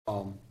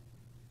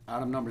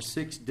Item number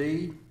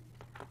 6D,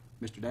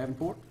 Mr.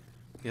 Davenport.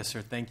 Yes,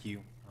 sir, thank you.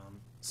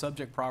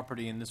 Subject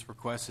property in this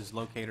request is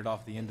located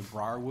off the end of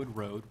Briarwood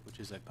Road, which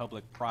is a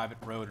public-private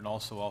road, and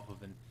also off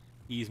of an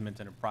easement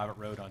and a private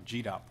road on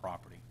GDOT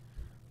property.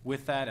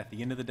 With that, at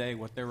the end of the day,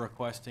 what they're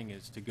requesting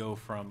is to go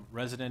from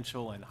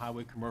residential and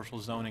highway commercial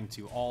zoning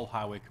to all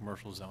highway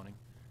commercial zoning.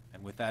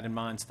 And with that in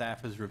mind,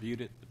 staff has reviewed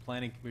it, the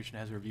Planning Commission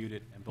has reviewed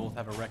it, and both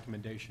have a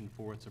recommendation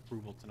for its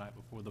approval tonight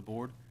before the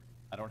board.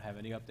 I don't have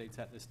any updates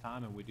at this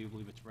time, and we do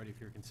believe it's ready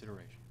for your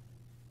consideration.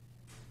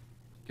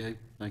 Okay,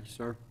 thank you,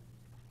 sir.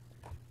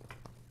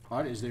 All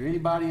right, is there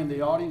anybody in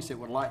the audience that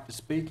would like to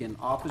speak in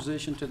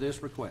opposition to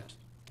this request?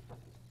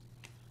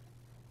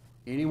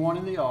 Anyone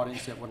in the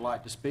audience that would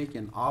like to speak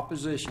in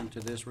opposition to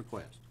this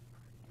request?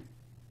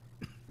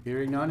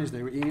 Hearing none, is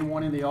there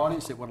anyone in the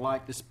audience that would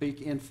like to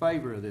speak in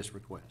favor of this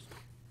request?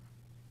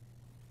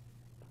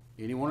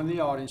 Anyone in the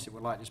audience that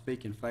would like to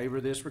speak in favor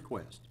of this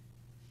request?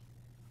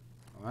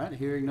 All right,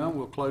 hearing none,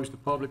 we'll close the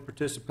public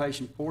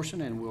participation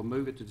portion and we'll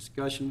move it to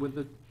discussion with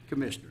the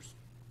commissioners.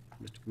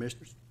 Mr.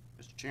 Commissioners?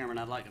 Mr. Chairman,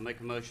 I'd like to make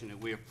a motion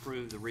that we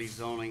approve the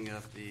rezoning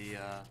of the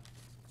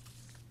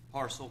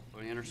parcel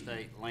for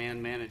interstate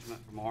land management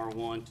from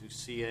R1 to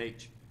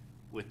CH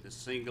with the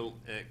single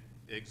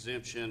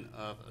exemption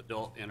of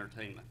adult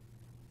entertainment.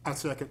 I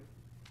second.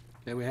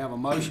 Okay, we have a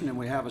motion and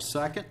we have a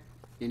second.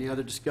 Any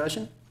other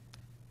discussion?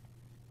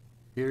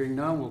 Hearing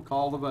none, we'll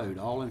call the vote.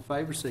 All in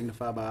favor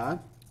signify by aye.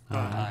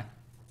 Aye.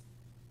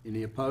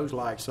 Any opposed,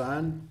 like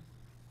sign.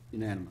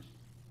 Unanimous.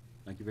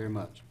 Thank you very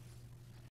much.